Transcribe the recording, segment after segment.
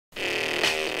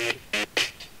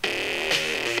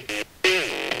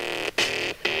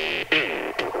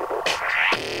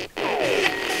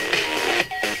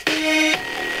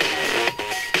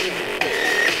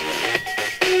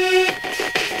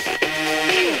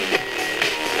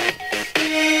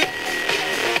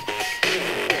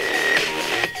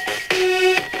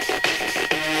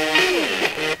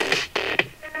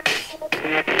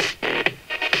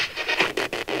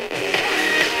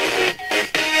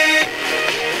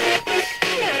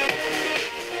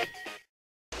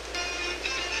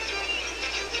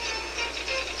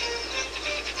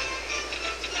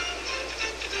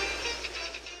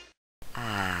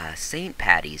St.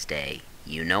 Patty's Day.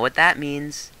 You know what that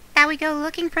means. That we go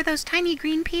looking for those tiny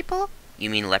green people? You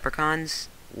mean leprechauns?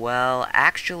 Well,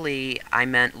 actually, I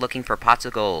meant looking for pots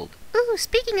of gold. Ooh,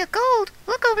 speaking of gold,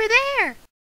 look over there!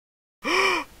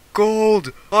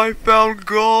 Gold! I found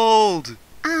gold!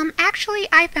 Actually,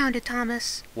 I found it,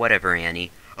 Thomas. Whatever,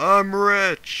 Annie. I'm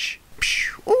rich!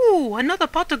 Ooh, another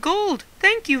pot of gold!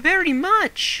 Thank you very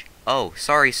much! Oh,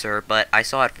 sorry, sir, but I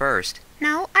saw it first.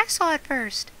 No, I saw it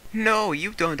first. No,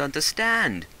 you don't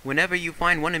understand. Whenever you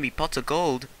find one of me pots of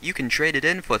gold, you can trade it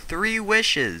in for 3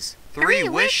 wishes. 3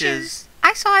 wishes?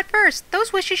 I saw it first.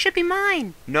 Those wishes should be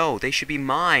mine. No, they should be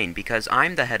mine, because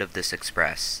I'm the head of this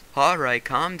express. Alright,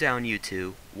 calm down, you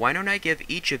two. Why don't I give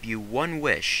each of you 1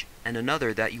 wish, and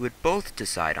another that you would both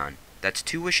decide on? That's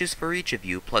 2 wishes for each of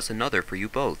you, plus another for you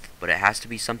both. But it has to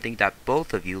be something that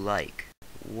both of you like.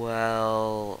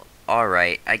 Well,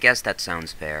 alright, I guess that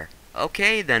sounds fair.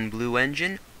 Okay then, Blue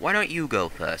Engine, why don't you go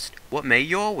first? What may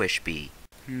your wish be?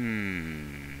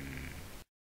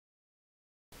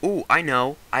 Ooh, I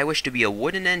know. I wish to be a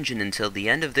wooden engine until the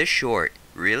end of this short.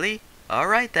 Really?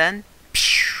 Alright then.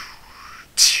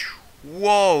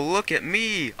 Whoa, look at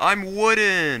me! I'm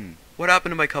wooden! What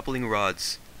happened to my coupling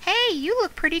rods? Hey, you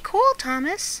look pretty cool,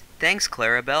 Thomas. Thanks,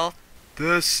 Clarabelle.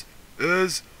 This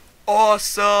is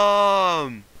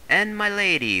awesome! And my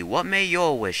lady, what may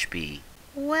your wish be?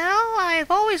 Well, I've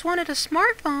always wanted a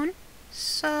smartphone,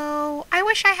 so I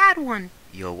wish I had one.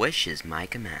 Your wish is my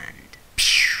command.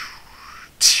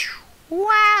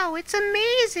 Wow, it's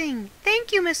amazing!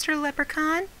 Thank you, Mr.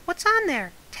 Leprechaun. What's on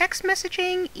there? Text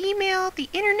messaging, email, the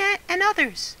internet, and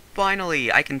others. Finally,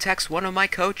 I can text one of my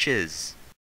coaches.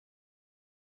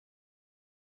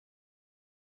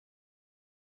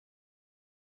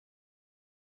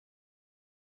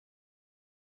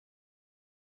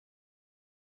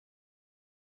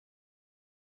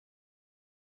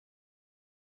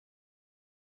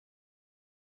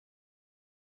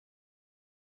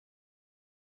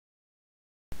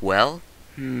 Well,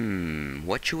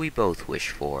 what should we both wish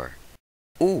for?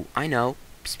 Ooh, I know.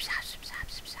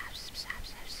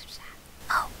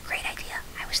 Oh, great idea.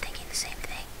 I was thinking the same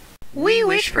thing. We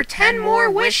wish for 10 more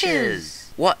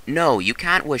wishes! What? No, you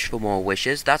can't wish for more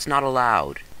wishes. That's not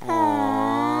allowed.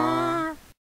 Aww.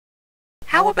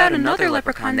 How about another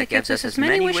leprechaun that gives us as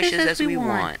many wishes as we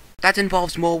want? That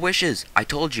involves more wishes. I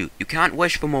told you, you can't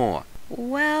wish for more.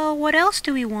 Well, what else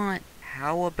do we want?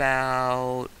 How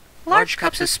about... Large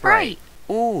cups of Sprite.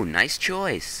 Ooh, nice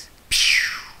choice.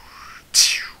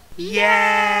 Yay!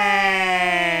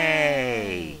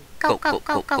 Go, go,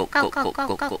 go, go, go, go, go,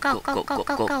 go, go, go, go,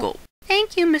 go, go.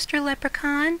 Thank you, Mr.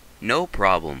 Leprechaun. No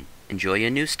problem. Enjoy your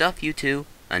new stuff, you two.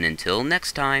 And until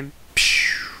next time.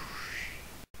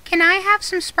 Can I have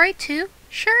some Sprite too?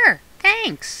 Sure,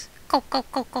 thanks. Go, go,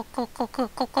 go, go, go, go, go,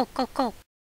 go, go, go, go.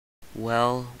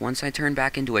 Well, once I turn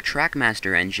back into a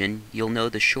Trackmaster engine, you'll know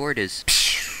the short is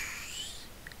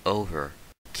over.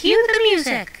 Cue the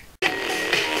music.